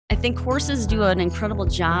think horses do an incredible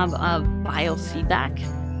job of biofeedback.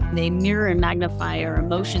 They mirror and magnify our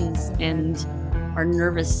emotions and our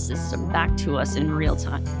nervous system back to us in real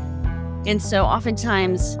time. And so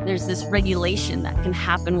oftentimes there's this regulation that can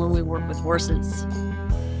happen when we work with horses.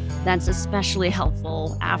 That's especially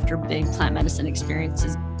helpful after big plant medicine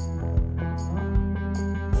experiences.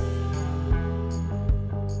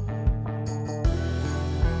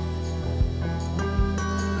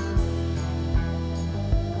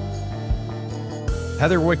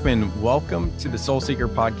 Heather Wickman, welcome to the Soul Seekr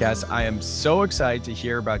Podcast. I am so excited to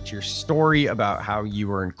hear about your story, about how you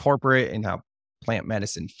were in corporate and how plant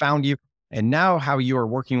medicine found you, and now how you are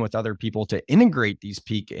working with other people to integrate these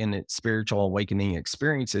peak and spiritual awakening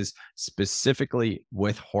experiences, specifically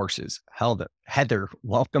with horses. Heather,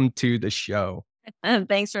 welcome to the show.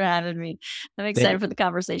 Thanks for having me. I'm excited for the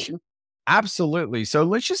conversation. Absolutely. So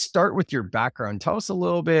let's just start with your background. Tell us a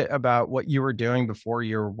little bit about what you were doing before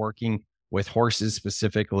you were working with horses,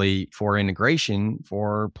 specifically for integration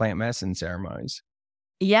for plant medicine ceremonies.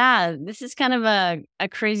 Yeah, this is kind of a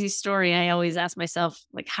crazy story. I always ask myself,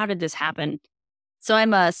 like, how did this happen? So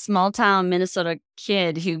I'm a small town Minnesota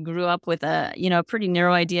kid who grew up with a pretty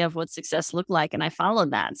narrow idea of what success looked like. And I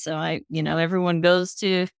followed that. So everyone goes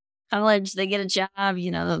to college, they get a job,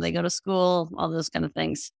 they go to school, all those kind of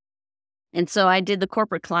things. And so I did the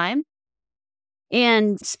corporate climb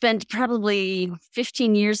and spent probably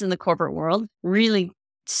 15 years in the corporate world, really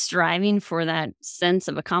striving for that sense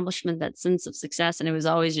of accomplishment, that sense of success. And it was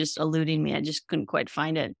always just eluding me. I just couldn't quite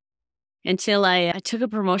find it until I took a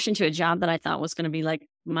promotion to a job that I thought was going to be like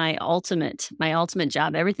my ultimate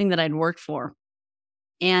job, everything that I'd worked for.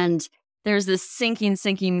 And there's this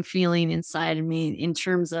sinking feeling inside of me in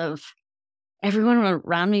terms of everyone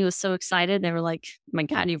around me was so excited. They were like, my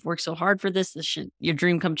God, you've worked so hard for this. This should your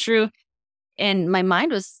dream come true. And my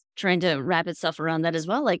mind was trying to wrap itself around that as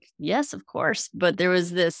well. Like, yes, of course. But there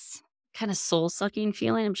was this kind of soul-sucking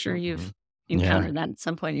feeling. I'm sure you've encountered that at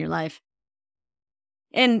some point in your life.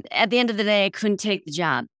 And at the end of the day, I couldn't take the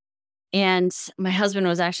job. And my husband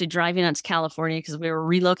was actually driving out to California because we were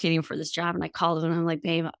relocating for this job. And I called him and I'm like,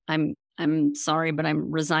 babe, I'm sorry, but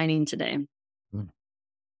I'm resigning today.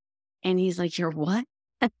 And he's like, you're what?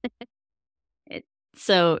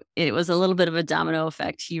 So it was a little bit of a domino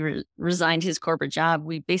effect. He resigned his corporate job.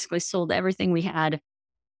 We basically sold everything we had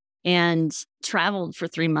and traveled for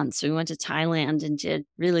 3 months. So we went to Thailand and did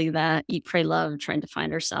really that eat, pray, love, trying to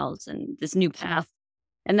find ourselves and this new path.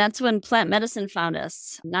 And that's when plant medicine found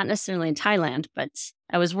us, not necessarily in Thailand, but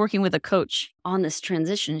I was working with a coach on this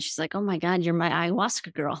transition. She's like, oh my God, you're my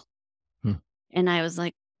ayahuasca girl. And I was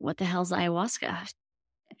like, what the hell's ayahuasca?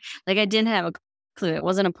 Like I didn't have a clue. It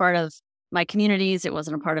wasn't a part of my communities. It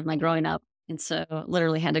wasn't a part of my growing up. And so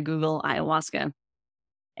literally had to Google ayahuasca.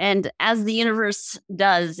 And as the universe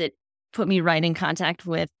does, it put me right in contact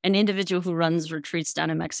with an individual who runs retreats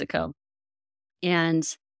down in Mexico. And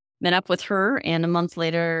met up with her. And a month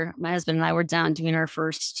later, my husband and I were down doing our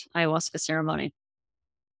first ayahuasca ceremony.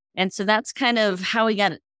 And so that's kind of how we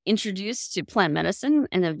got introduced to plant medicine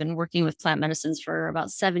and have been working with plant medicines for about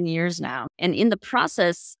 7 years now. And in the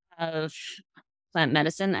process of plant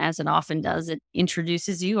medicine, as it often does, it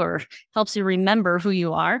introduces you or helps you remember who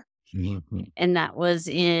you are. And that was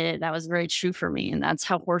very true for me. And that's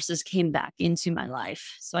how horses came back into my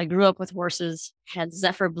life. So I grew up with horses, had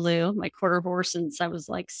Zephyr Blue, my quarter horse, since I was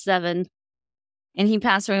like 7. And he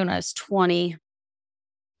passed away when I was 20.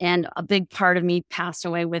 And a big part of me passed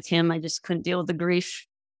away with him. I just couldn't deal with the grief.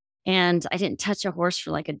 And I didn't touch a horse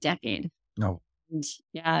for like a decade. No. And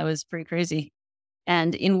yeah, it was pretty crazy.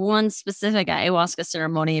 And in one specific ayahuasca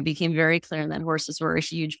ceremony, it became very clear that horses were a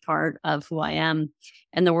huge part of who I am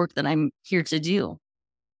and the work that I'm here to do.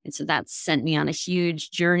 And so that sent me on a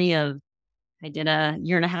huge journey I did a 1.5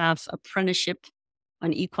 year apprenticeship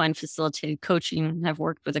on equine facilitated coaching and have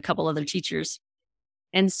worked with a couple other teachers.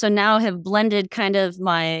 And so now have blended kind of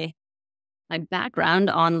my background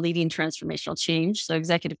on leading transformational change, so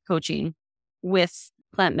executive coaching, with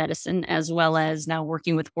plant medicine, as well as now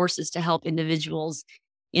working with horses to help individuals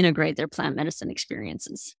integrate their plant medicine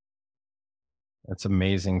experiences. That's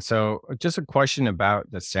amazing. So just a question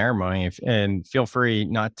about the ceremony, and feel free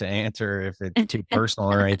not to answer if it's too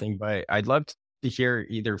personal or anything, but I'd love to hear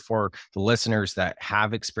either for the listeners that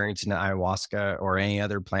have experience in ayahuasca or any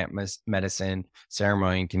other plant medicine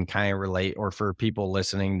ceremony can kind of relate, or for people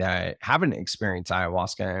listening that haven't experienced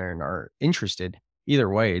ayahuasca and are interested. Either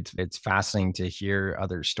way, it's fascinating to hear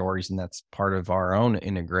other stories, and that's part of our own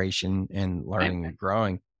integration and learning and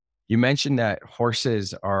growing. You mentioned that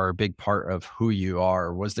horses are a big part of who you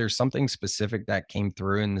are. Was there something specific that came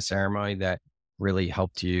through in the ceremony that really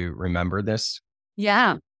helped you remember this?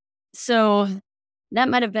 Yeah. So that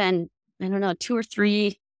might have been, I don't know, 2 or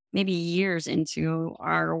 3, maybe years into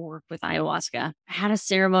our work with ayahuasca. I had a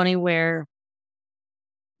ceremony where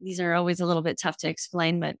these are always a little bit tough to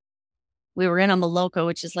explain, but we were in a maloka,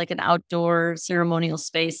 which is like an outdoor ceremonial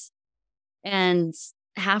space. And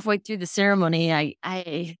halfway through the ceremony,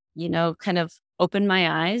 I kind of opened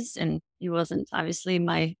my eyes, and it wasn't obviously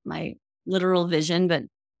my literal vision,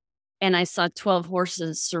 and I saw 12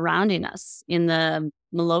 horses surrounding us in the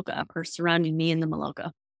maloka, or surrounding me in the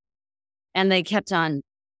maloka. And they kept on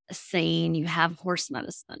saying, "You have horse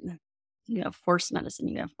medicine. You have horse medicine.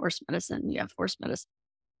 You have horse medicine. You have horse medicine."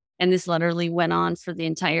 And this literally went on for the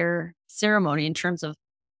entire ceremony, in terms of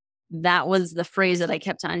that was the phrase that I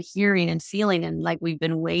kept on hearing and feeling, and like, "We've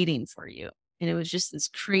been waiting for you." And it was just this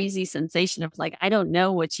crazy sensation of like, I don't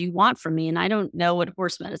know what you want from me, and I don't know what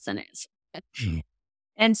horse medicine is. Mm.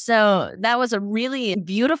 And so that was a really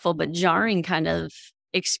beautiful but jarring kind of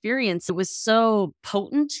experience. It was so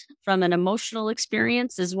potent from an emotional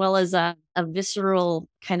experience, as well as a visceral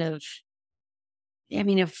kind of, I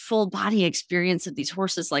mean, a full body experience of these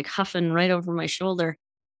horses like huffing right over my shoulder.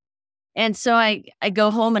 And so I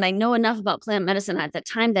go home, and I know enough about plant medicine at that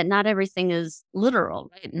time that not everything is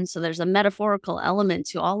literal, right? And so there's a metaphorical element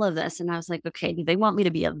to all of this. And I was like, okay, do they want me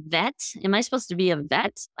to be a vet? Am I supposed to be a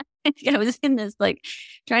vet? I was in this like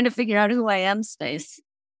trying to figure out who I am space.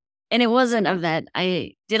 And it wasn't a vet.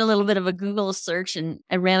 I did a little bit of a Google search, and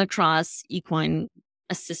I ran across equine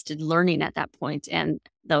assisted learning at that point. And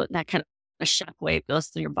that kind of a shockwave goes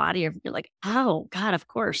through your body. You're like, oh God, of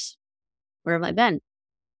course. Where have I been?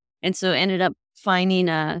 And so ended up finding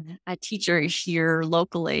a teacher here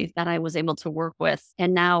locally that I was able to work with.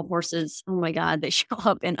 And now horses, oh my God, they show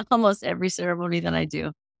up in almost every ceremony that I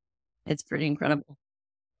do. It's pretty incredible.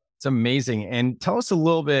 It's amazing. And tell us a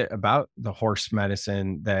little bit about the horse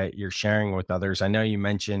medicine that you're sharing with others. I know you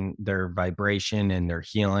mentioned their vibration and their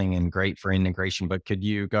healing and great for integration, but could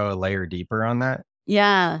you go a layer deeper on that?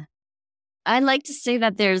 Yeah. I like to say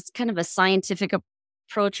that there's kind of a scientific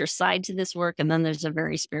approach or side to this work, and then there's a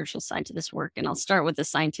very spiritual side to this work. And I'll start with the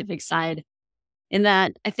scientific side, in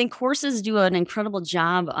that I think horses do an incredible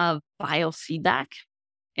job of biofeedback.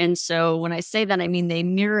 And so when I say that, I mean they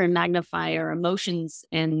mirror and magnify our emotions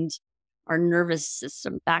and our nervous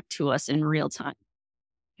system back to us in real time.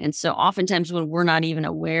 And so oftentimes when we're not even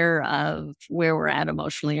aware of where we're at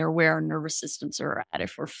emotionally, or where our nervous systems are at,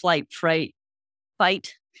 if we're flight, fright,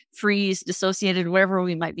 fight, freeze, dissociated, wherever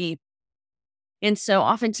we might be. And so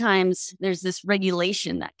oftentimes there's this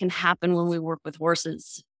regulation that can happen when we work with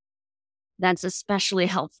horses. That's especially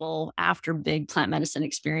helpful after big plant medicine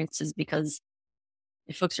experiences, because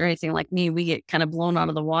if folks are anything like me, we get kind of blown out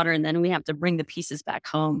of the water, and then we have to bring the pieces back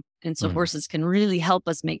home. And so Mm. horses can really help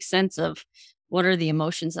us make sense of what are the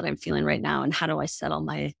emotions that I'm feeling right now, and how do I settle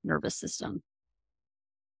my nervous system.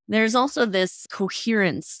 There's also this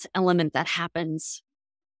coherence element that happens.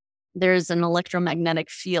 There's an electromagnetic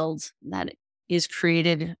field that is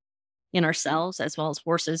created in ourselves as well as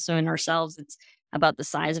horses. So in ourselves, it's about the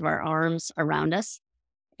size of our arms around us.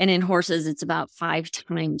 And in horses, it's about 5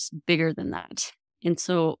 times bigger than that. And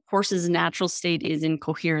so horses' natural state is in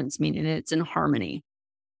coherence, meaning it's in harmony.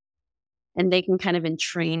 And they can kind of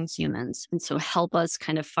entrain humans. And so help us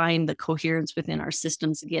kind of find the coherence within our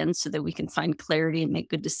systems again, so that we can find clarity and make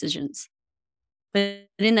good decisions. But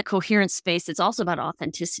in the coherent space, it's also about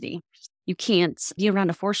authenticity. You can't be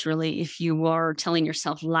around a horse really if you are telling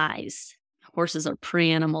yourself lies. Horses are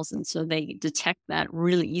prey animals, and so they detect that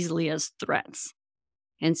really easily as threats.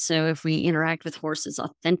 And so if we interact with horses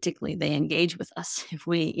authentically, they engage with us. If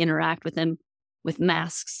we interact with them with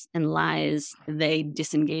masks and lies, they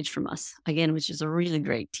disengage from us. Again, which is a really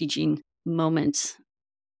great teaching moment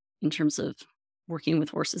in terms of working with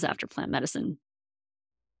horses after plant medicine.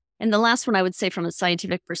 And the last one I would say from a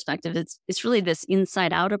scientific perspective, it's really this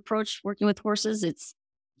inside out approach working with horses. It's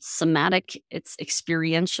somatic, it's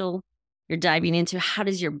experiential. You're diving into how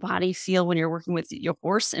does your body feel when you're working with your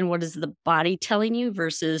horse, and what is the body telling you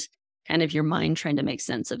versus kind of your mind trying to make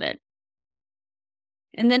sense of it.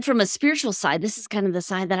 And then from a spiritual side, this is kind of the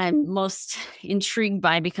side that I'm most intrigued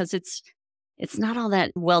by, because it's not all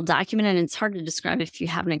that well documented, and it's hard to describe if you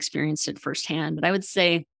haven't experienced it firsthand. But I would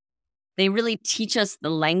say they really teach us the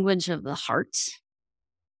language of the heart,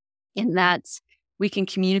 in that we can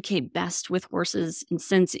communicate best with horses and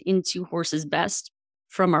sense into horses best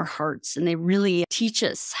from our hearts. And they really teach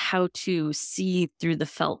us how to see through the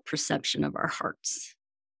felt perception of our hearts.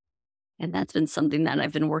 And that's been something that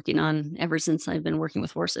I've been working on ever since I've been working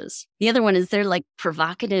with horses. The other one is they're like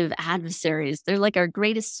provocative adversaries. They're like our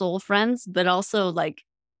greatest soul friends, but also like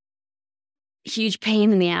huge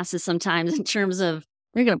pain in the asses sometimes, in terms of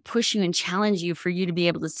They're going to push you and challenge you for you to be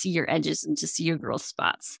able to see your edges and to see your growth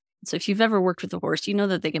spots. So if you've ever worked with a horse, you know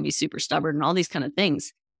that they can be super stubborn and all these kind of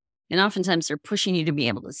things. And oftentimes they're pushing you to be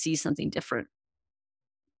able to see something different.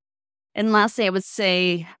 And lastly, I would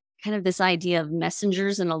say kind of this idea of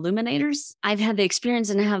messengers and illuminators. I've had the experience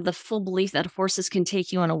and have the full belief that horses can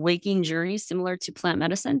take you on a waking journey similar to plant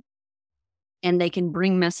medicine, and they can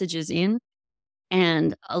bring messages in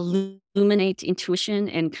and illuminate intuition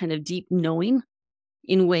and kind of deep knowing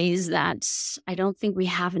in ways that I don't think we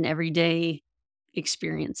have in everyday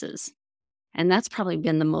experiences. And that's probably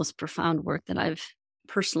been the most profound work that I've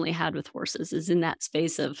personally had with horses, is in that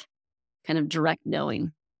space of kind of direct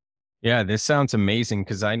knowing. Yeah, this sounds amazing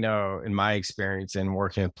because I know in my experience in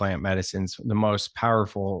working with plant medicines, the most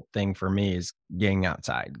powerful thing for me is getting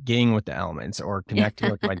outside, getting with the elements or connecting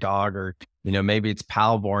with my dog, or, maybe it's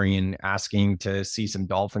paddleboarding and asking to see some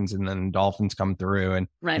dolphins, and then dolphins come through, and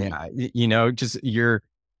Right. just you're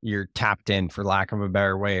tapped in, for lack of a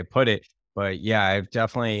better way to put it. But yeah, I've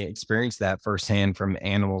definitely experienced that firsthand from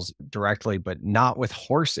animals directly, but not with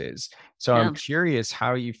horses. So I'm Yeah. curious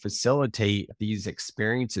how you facilitate these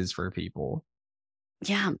experiences for people.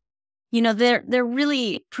 Yeah. They're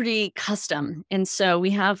really pretty custom. And so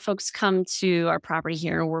we have folks come to our property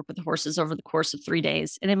here and work with the horses over the course of 3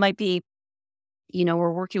 days. And it might be,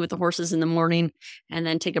 we're working with the horses in the morning and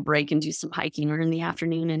then take a break and do some hiking, or in the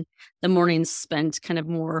afternoon, and the morning's spent kind of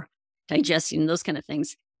more digesting, those kind of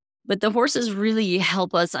things. But the horses really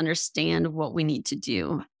help us understand what we need to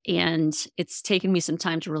do. And it's taken me some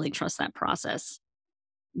time to really trust that process.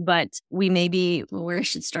 But where I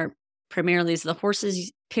should start primarily is the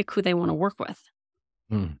horses pick who they want to work with.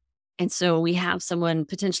 Mm. And so we have someone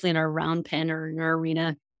potentially in our round pen or in our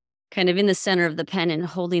arena, kind of in the center of the pen and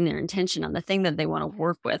holding their intention on the thing that they want to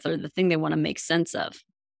work with or the thing they want to make sense of.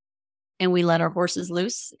 And we let our horses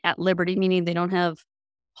loose at liberty, meaning they don't have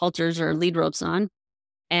halters or lead ropes on,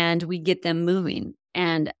 and we get them moving.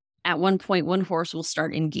 And at one point, one horse will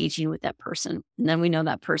start engaging with that person. And then we know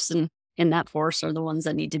that person and that horse are the ones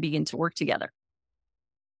that need to begin to work together.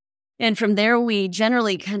 And from there, we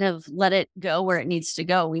generally kind of let it go where it needs to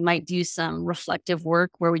go. We might do some reflective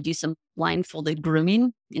work where we do some blindfolded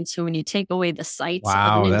grooming. And so when you take away the sight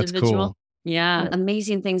of an Wow, that's individual, cool. yeah,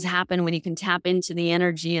 amazing things happen when you can tap into the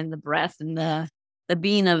energy and the breath and the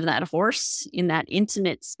being of that horse in that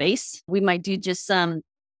intimate space. We might do just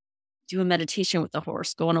do a meditation with the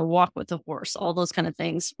horse, go on a walk with the horse, all those kind of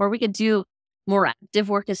things. Or we could do more active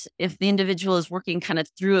work if the individual is working kind of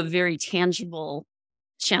through a very tangible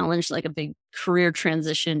challenge, like a big career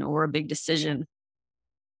transition or a big decision.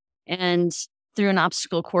 And through an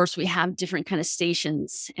obstacle course, we have different kind of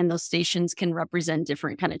stations, and those stations can represent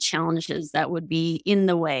different kind of challenges that would be in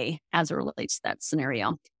the way as it relates to that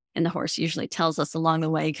scenario. And the horse usually tells us along the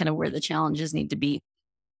way kind of where the challenges need to be.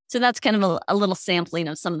 So that's kind of a little sampling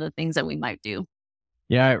of some of the things that we might do.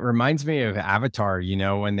 Yeah, it reminds me of Avatar,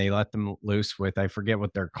 when they let them loose with, I forget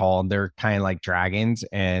what they're called. They're kind of like dragons,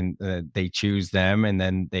 and they choose them, and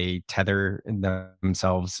then they tether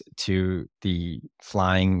themselves to the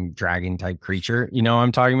flying dragon type creature. You know what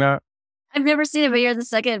I'm talking about? I've never seen it, but you're the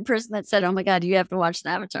second person that said, "Oh my God, you have to watch the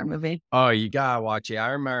Avatar movie." Oh, you gotta watch it. I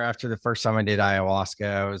remember after the first time I did ayahuasca,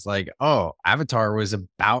 I was like, oh, Avatar was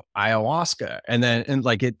about ayahuasca. And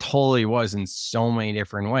like it totally was in so many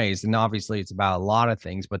different ways. And obviously it's about a lot of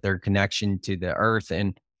things, but their connection to the earth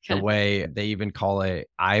and the Okay. way they even call it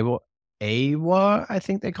Awa, I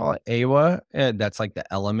think they call it Awa. That's like the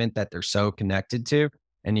element that they're so connected to.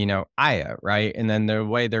 And Aya, right? And then the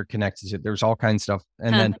way they're connected to, there's all kinds of stuff.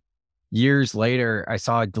 And Huh. then years later, I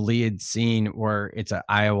saw a deleted scene where it's an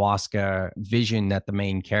ayahuasca vision that the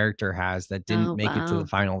main character has that didn't Oh, make it to the wow.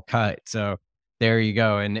 final cut. So there you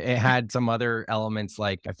go. And it had some other elements,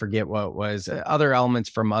 like I forget what it was, other elements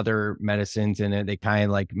from other medicines in it. They kind of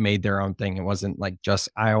like made their own thing. It wasn't like just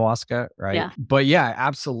ayahuasca, right? Yeah. But yeah,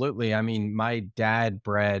 absolutely. I mean, my dad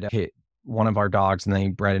bred one of our dogs, and then he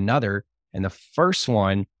bred another. And the first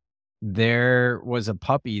one, there was a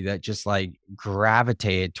puppy that just like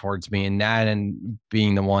gravitated towards me, and that and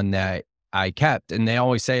being the one that I kept. And they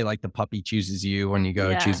always say like the puppy chooses you when you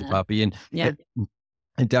go choose a Yeah. puppy. And Yeah.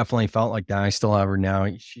 it definitely felt like that. I still have her now.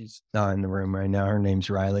 She's not in the room right now. Her name's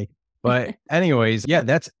Riley. But anyways, yeah,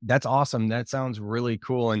 that's awesome. That sounds really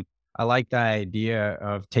cool. And I like that idea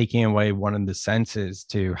of taking away one of the senses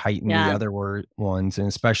to heighten the Yeah. other ones, and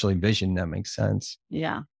especially vision. That makes sense.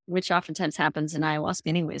 Yeah. Which oftentimes happens in ayahuasca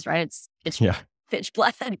anyways, right? It's Yeah. pitch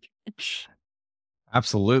black.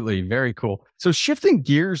 Absolutely. Very cool. So shifting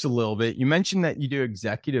gears a little bit, you mentioned that you do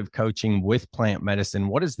executive coaching with plant medicine.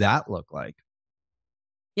 What does that look like?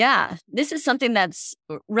 Yeah, this is something that's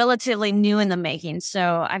relatively new in the making.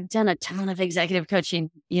 So I've done a ton of executive coaching,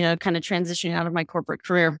 kind of transitioning out of my corporate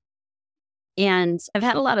career. And I've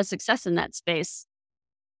had a lot of success in that space.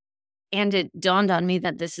 And it dawned on me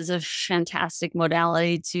that this is a fantastic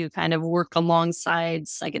modality to kind of work alongside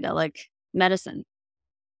psychedelic medicine.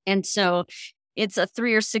 And so it's a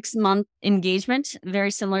 3 or 6 month engagement,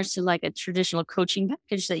 very similar to like a traditional coaching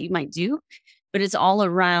package that you might do, but it's all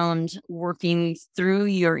around working through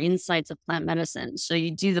your insights of plant medicine. So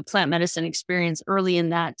you do the plant medicine experience early in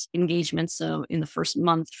that engagement. So in the first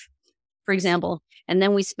month, for example, and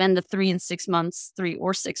then we spend the 3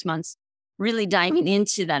 or 6 months really diving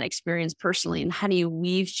into that experience personally. And how do you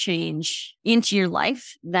weave change into your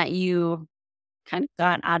life that you kind of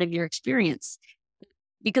got out of your experience?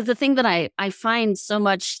 Because the thing that I find so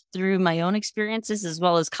much through my own experiences, as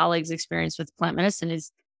well as colleagues' experience with plant medicine,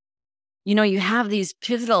 is, you have these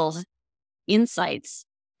pivotal insights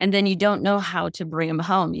and then you don't know how to bring them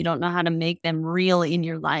home. You don't know how to make them real in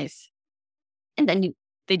your life. And then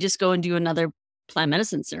they just go and do another plant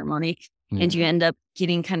medicine ceremony and you end up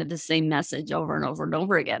getting kind of the same message over and over and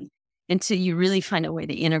over again until you really find a way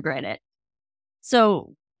to integrate it.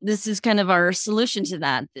 So this is kind of our solution to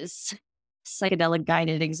that, this psychedelic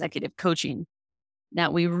guided executive coaching,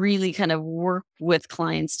 that we really kind of work with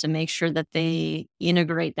clients to make sure that they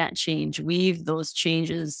integrate that change, weave those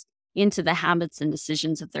changes into the habits and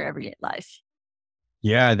decisions of their everyday life.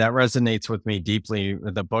 Yeah, that resonates with me deeply.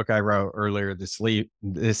 The book I wrote earlier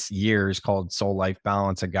this year is called Soul Life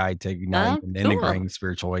Balance, a guide to igniting and integrating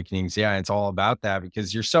spiritual awakenings. Yeah, it's all about that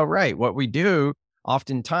because you're so right. What we do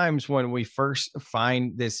oftentimes when we first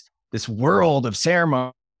find this world of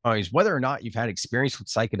ceremonies, whether or not you've had experience with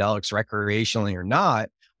psychedelics recreationally or not,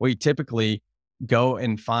 we typically go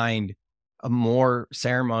and find more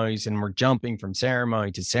ceremonies and we're jumping from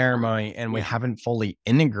ceremony to ceremony and we haven't fully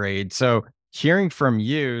integrated. So hearing from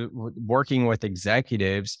you, working with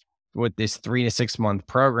executives with this 3 to 6 month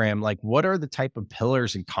program, like what are the type of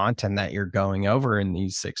pillars and content that you're going over in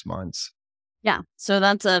these 6 months? Yeah. So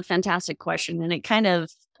that's a fantastic question. And it kind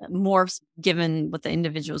of morphs given what the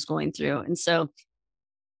individual is going through. And so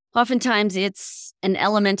oftentimes it's an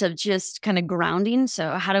element of just kind of grounding.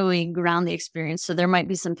 So how do we ground the experience? So there might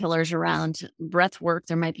be some pillars around breath work.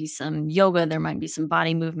 There might be some yoga. There might be some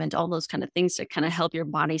body movement, all those kind of things to kind of help your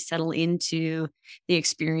body settle into the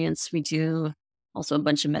experience. We do also a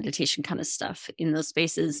bunch of meditation kind of stuff in those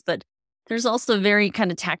spaces, but there's also very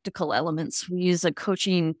kind of tactical elements. We use a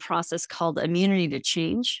coaching process called immunity to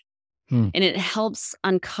change, and it helps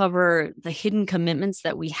uncover the hidden commitments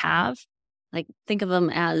that we have. Like think of them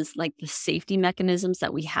as like the safety mechanisms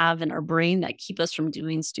that we have in our brain that keep us from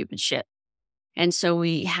doing stupid shit. And so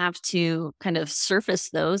we have to kind of surface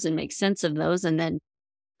those and make sense of those and then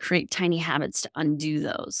create tiny habits to undo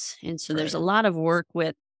those. And so there's a lot of work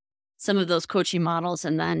with some of those coaching models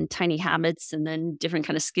and then tiny habits and then different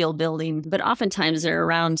kind of skill building. But oftentimes they're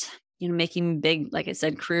around, making big, like I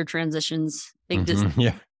said, career transitions, big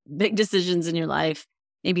decisions in your life,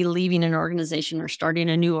 maybe leaving an organization or starting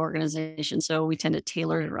a new organization. So we tend to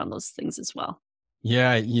tailor it around those things as well.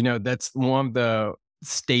 Yeah, that's one of the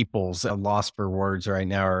staples. Lost for words right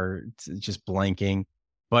now or just blanking.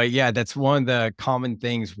 But yeah, that's one of the common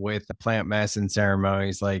things with the plant medicine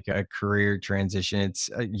ceremonies, like a career transition. It's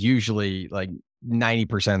usually like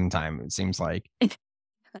 90% of the time, it seems like.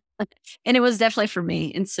 And it was definitely for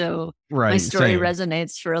me. And so my story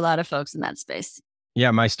resonates for a lot of folks in that space.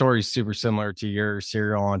 Yeah, my story is super similar to your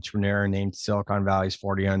serial entrepreneur named Silicon Valley's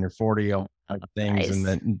 40 under 40 things, and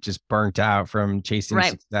then just burnt out from chasing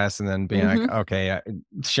success and then being like, okay,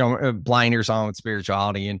 show blinders on with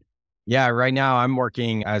spirituality. And yeah, right now I'm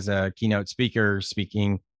working as a keynote speaker,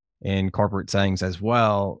 speaking in corporate settings as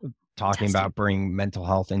well, talking about bringing mental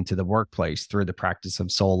health into the workplace through the practice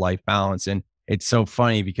of soul life balance. And it's so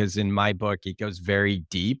funny because in my book, it goes very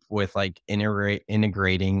deep with like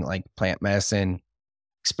integrating like plant medicine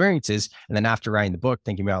experiences. And then after writing the book,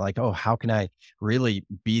 thinking about like, oh, how can I really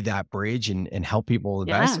be that bridge and help people the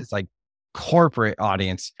best? It's like corporate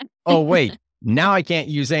audience. Oh, wait, now I can't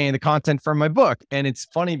use any of the content from my book. And it's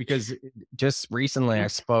funny because just recently I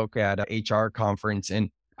spoke at an HR conference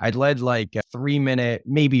and I'd led like a 3-minute,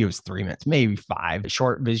 maybe it was 3 minutes, maybe 5,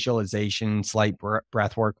 short visualization, slight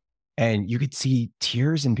breath work. And you could see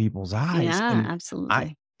tears in people's eyes. Yeah, and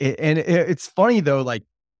absolutely. It's funny though, like,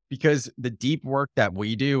 because the deep work that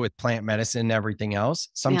we do with plant medicine and everything else,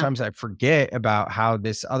 sometimes I forget about how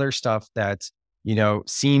this other stuff that,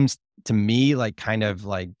 seems to me like kind of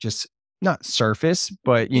like just not surface,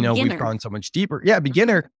 but, we've gone so much deeper. Yeah,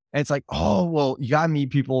 beginner. And it's like, oh, well, you got to meet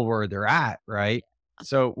people where they're at, right?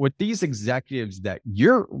 So with these executives that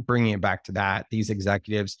you're bringing it back to that, these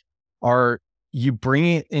executives, are you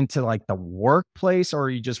bringing it into like the workplace, or are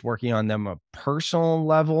you just working on them a personal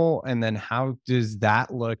level? And then how does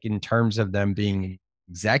that look in terms of them being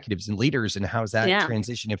executives and leaders? And how's that Yeah.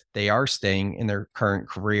 transition if they are staying in their current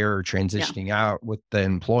career or Yeah. transitioning out with the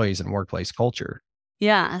employees and workplace culture?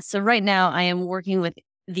 Yeah. So right now I am working with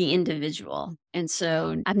the individual. And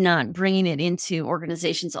so I'm not bringing it into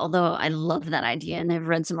organizations, although I love that idea. And I've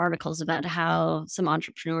read some articles about how some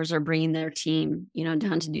entrepreneurs are bringing their team,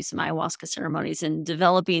 down to do some ayahuasca ceremonies and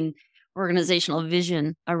developing organizational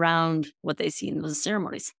vision around what they see in those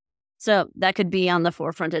ceremonies. So that could be on the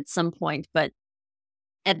forefront at some point. But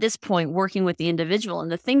at this point, working with the individual,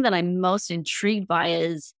 and the thing that I'm most intrigued by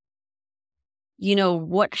is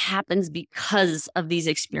what happens because of these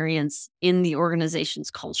experience in the organization's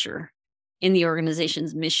culture, in the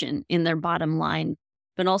organization's mission, in their bottom line,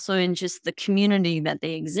 but also in just the community that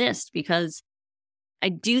they exist. Because I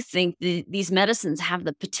do think these medicines have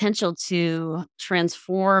the potential to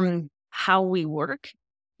transform how we work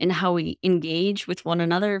and how we engage with one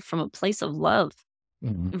another from a place of love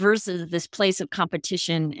Mhm. versus this place of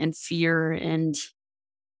competition and fear and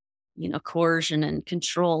coercion and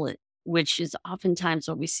control, which is oftentimes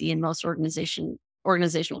what we see in most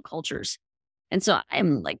organizational cultures. And so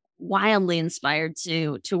I'm like wildly inspired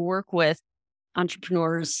to work with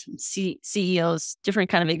entrepreneurs, CEOs, different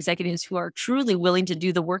kind of executives who are truly willing to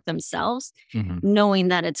do the work themselves, Mhm. knowing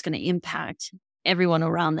that it's going to impact everyone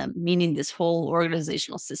around them, meaning this whole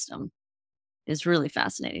organizational system is really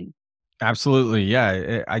fascinating. Absolutely.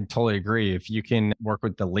 Yeah, I totally agree. If you can work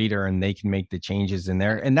with the leader and they can make the changes in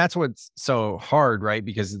there. And that's what's so hard, right?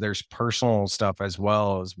 Because there's personal stuff as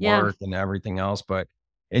well as Yeah. work and everything else. But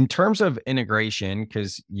in terms of integration,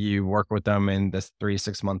 because you work with them in this 3 to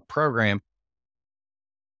 6 month program,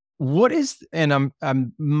 what is, and I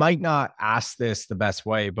might not ask this the best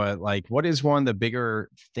way, but like, what is one of the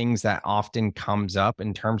bigger things that often comes up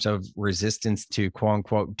in terms of resistance to quote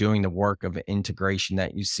unquote doing the work of integration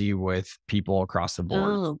that you see with people across the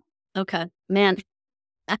board? Oh, okay. Man,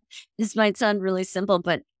 this might sound really simple,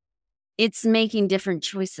 but it's making different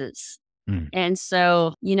choices. Mm. And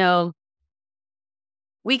so,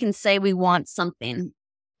 we can say we want something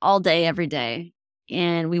all day, every day,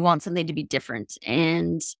 and we want something to be different.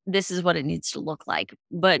 And this is what it needs to look like.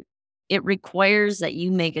 But it requires that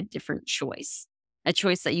you make a different choice, a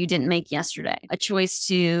choice that you didn't make yesterday, a choice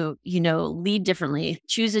to, lead differently,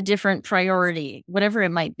 choose a different priority, whatever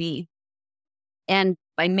it might be. And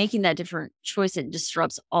by making that different choice, it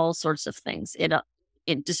disrupts all sorts of things.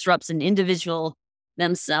 It disrupts an individual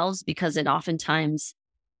themselves because it oftentimes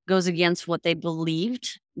goes against what they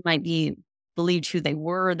believed, might be believed who they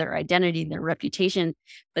were, their identity, their reputation,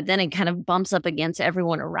 but then it kind of bumps up against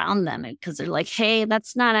everyone around them because they're like, hey,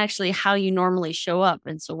 that's not actually how you normally show up.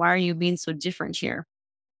 And so why are you being so different here?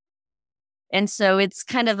 And so it's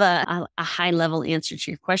kind of a high level answer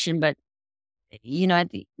to your question, but at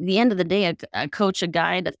the end of the day, a coach, a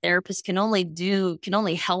guide, a therapist can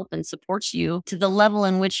only help and support you to the level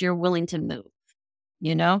in which you're willing to move,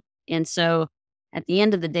 you know? And so at the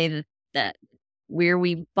end of the day, that where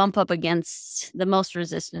we bump up against the most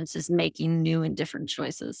resistance is making new and different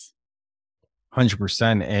choices.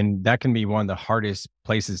 100%. And that can be one of the hardest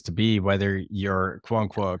places to be, whether you're quote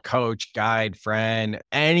unquote coach, guide, friend, Right.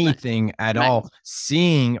 anything at Right. all,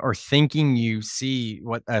 seeing or thinking you see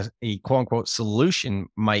what a quote unquote solution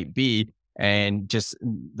might be. And just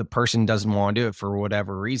the person doesn't want to do it for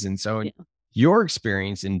whatever reason. So, in Yeah. your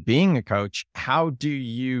experience in being a coach, how do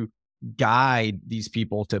you guide these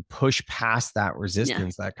people to push past that Yeah.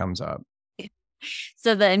 resistance that comes up?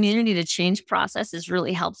 So the immunity to change process is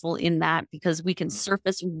really helpful in that because we can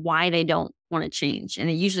surface why they don't want to change. And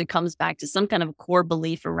it usually comes back to some kind of core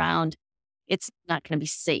belief around it's not going to be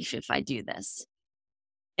safe if I do this.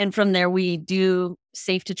 And from there, we do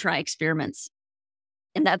safe to try experiments.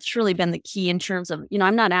 And that's truly been the key in terms of,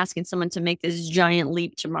 I'm not asking someone to make this giant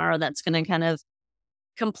leap tomorrow that's going to kind of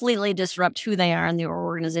completely disrupt who they are in the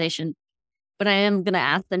organization. But I am going to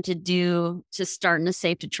ask them to start in a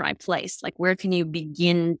safe to try place. Like, where can you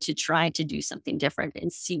begin to try to do something different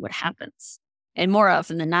and see what happens? And more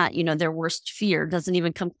often than not, their worst fear doesn't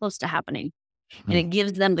even come close to happening. And it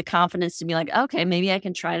gives them the confidence to be like, okay, maybe I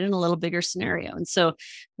can try it in a little bigger scenario. And so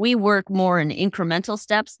we work more in incremental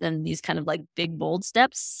steps than these kind of like big, bold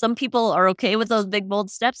steps. Some people are okay with those big,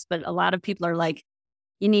 bold steps, but a lot of people are like,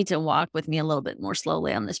 you need to walk with me a little bit more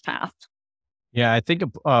slowly on this path. Yeah, I think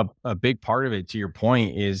a big part of it, to your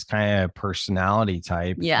point, is kind of personality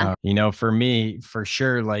type. Yeah. For me, for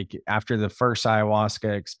sure, like after the first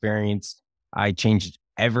ayahuasca experience, I changed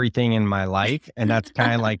everything in my life. And that's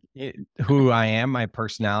kind of like who I am, my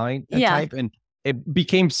personality Yeah. type. And it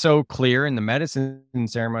became so clear in the medicine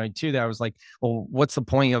ceremony too, that I was like, well, what's the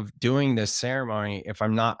point of doing this ceremony if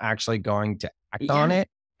I'm not actually going to act on Yeah. it?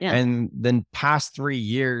 Yeah. And then past 3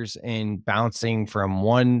 years in bouncing from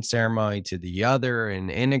one ceremony to the other and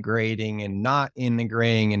integrating and not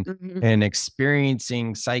integrating Mhm. and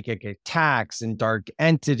experiencing psychic attacks and dark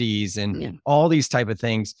entities and Yeah. all these type of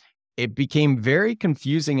things, it became very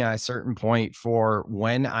confusing at a certain point for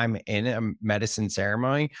when I'm in a medicine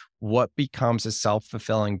ceremony, what becomes a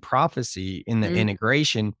self-fulfilling prophecy in the Mhm.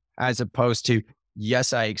 integration, as opposed to,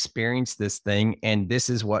 yes, I experienced this thing and this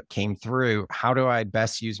is what came through. How do I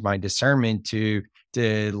best use my discernment to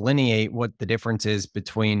delineate what the difference is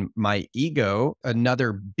between my ego,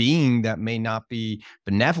 another being that may not be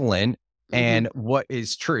benevolent, Mhm. and what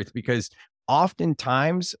is truth? Because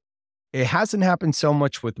oftentimes it hasn't happened so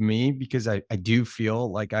much with me because I do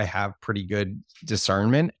feel like I have pretty good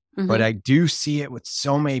discernment, but Mhm. I do see it with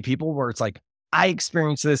so many people where it's like, I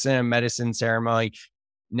experienced this in a medicine ceremony.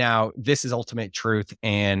 Now, this is ultimate truth,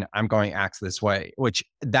 and I'm going to act this way, which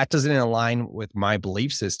that doesn't align with my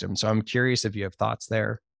belief system. So I'm curious if you have thoughts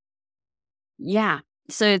there. Yeah.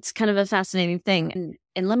 So it's kind of a fascinating thing.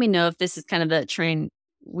 And let me know if this is kind of the train.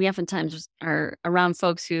 We oftentimes are around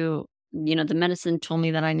folks who, the medicine told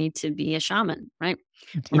me that I need to be a shaman, right?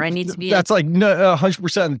 Or I need to be a That's like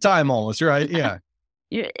 100% of the time almost, right? Yeah.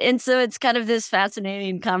 and so it's kind of this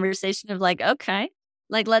fascinating conversation of like, okay,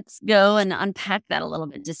 like let's go and unpack that a little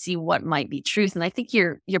bit to see what might be truth. And I think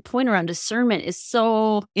your point around discernment is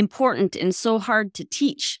so important and so hard to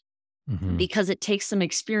teach Hmm. because it takes some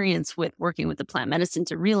experience with working with the plant medicine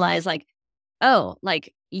to realize like, oh,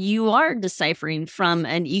 like you are deciphering from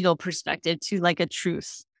an ego perspective to like a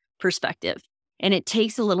truth perspective. And it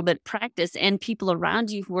takes a little bit of practice and people around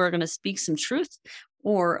you who are going to speak some truth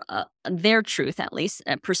or their truth, at least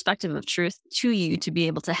a perspective of truth to you to be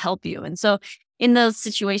able to help you. And so in those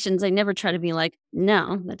situations, I never try to be like,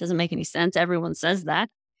 no, that doesn't make any sense. Everyone says that.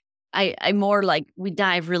 I more like we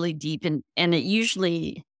dive really deep and it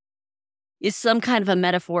usually is some kind of a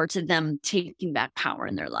metaphor to them taking back power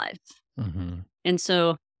in their life. Hmm. And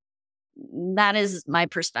so that is my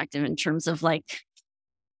perspective in terms of like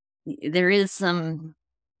there is some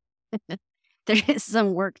there is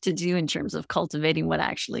some work to do in terms of cultivating what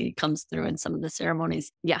actually comes through in some of the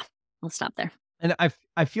ceremonies. Yeah, I'll stop there. And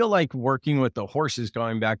I feel like working with the horses,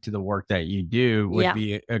 going back to the work that you do, would Yeah.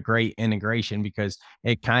 be a great integration because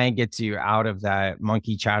it kind of gets you out of that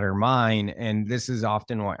monkey chatter mind. And this is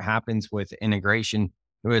often what happens with integration.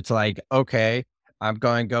 Where it's like, okay, I'm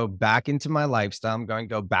going to go back into my lifestyle. I'm going to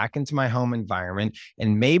go back into my home environment.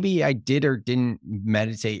 And maybe I did or didn't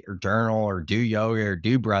meditate or journal or do yoga or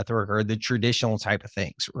do breath work or the traditional type of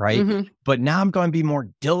things, right? Hmm. But now I'm going to be more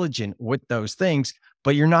diligent with those things,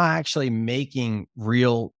 but you're not actually making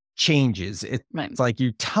real changes. It's Right. like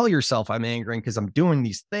you tell yourself I'm angry because I'm doing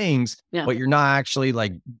these things, Yeah. but you're not actually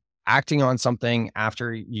like acting on something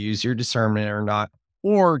after you use your discernment or not,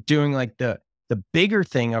 or doing like the bigger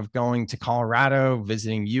thing of going to Colorado,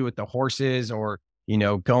 visiting you with the horses, or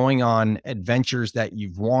going on adventures that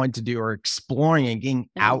you've wanted to do or exploring and getting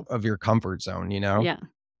Yeah. out of your comfort zone. Yeah.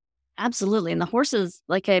 Absolutely. And the horses,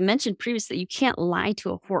 like I mentioned previously, you can't lie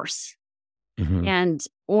to a horse. Mhm. And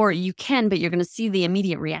or you can, but you're going to see the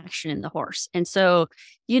immediate reaction in the horse. And so,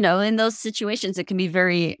 in those situations, it can be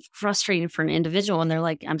very frustrating for an individual when they're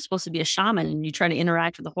like, I'm supposed to be a shaman, and you try to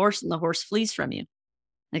interact with the horse and the horse flees from you.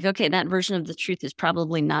 Like, okay, that version of the truth is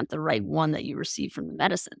probably not the right one that you received from the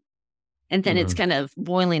medicine. And then it's Mhm. kind of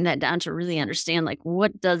boiling that down to really understand, like,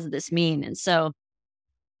 what does this mean? And so,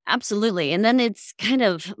 absolutely. And then it's kind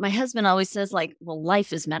of, my husband always says, like, well,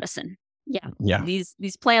 life is medicine. Yeah. Yeah. These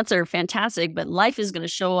plants are fantastic, but life is going to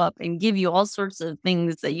show up and give you all sorts of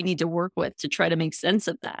things that you need to work with to try to make sense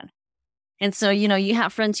of that. And so, you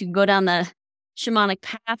have friends who go down the shamanic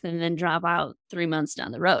path and then drop out 3 months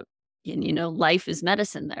down the road. And, life is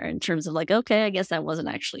medicine there in terms of like, okay, I guess that wasn't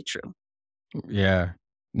actually true. Yeah.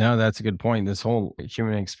 No, that's a good point. This whole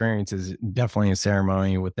human experience is definitely a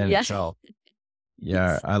ceremony within Yeah. itself.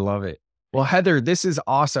 Yeah, Yes. I love it. Well, Heather, this is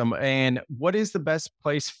awesome. And what is the best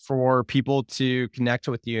place for people to connect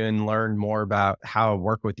with you and learn more about how to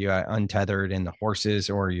work with you at Untethered and the horses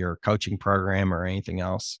or your coaching program or anything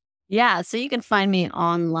else? Yeah. So you can find me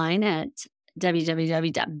online at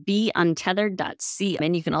www.beuntethered.co.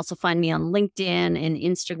 And you can also find me on LinkedIn and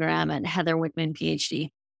Instagram at Heather Wickman,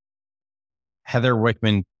 PhD. Heather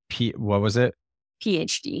Wickman, what was it?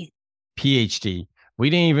 PhD. PhD. We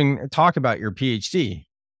didn't even talk about your PhD.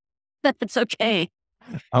 That's okay.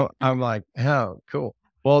 I'm like, oh, cool.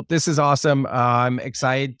 Well, this is awesome. I'm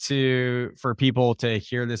excited for people to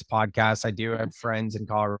hear this podcast. I do have friends in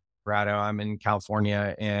Colorado. I'm in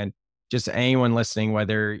California, and just anyone listening,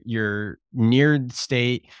 whether you're near the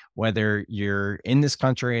state, whether you're in this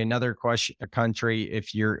country, another country,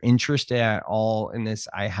 if you're interested at all in this,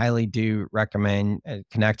 I highly do recommend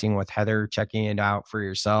connecting with Heather, checking it out for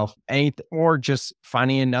yourself, or just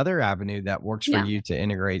finding another avenue that works for you to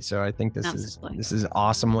integrate. So I think this is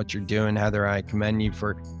awesome what you're doing, Heather. I commend you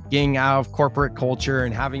for getting out of corporate culture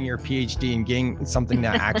and having your PhD and getting something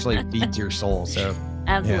that actually feeds your soul. So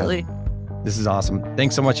absolutely. Yeah. This is awesome.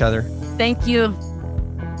 Thanks so much, Heather. Thank you.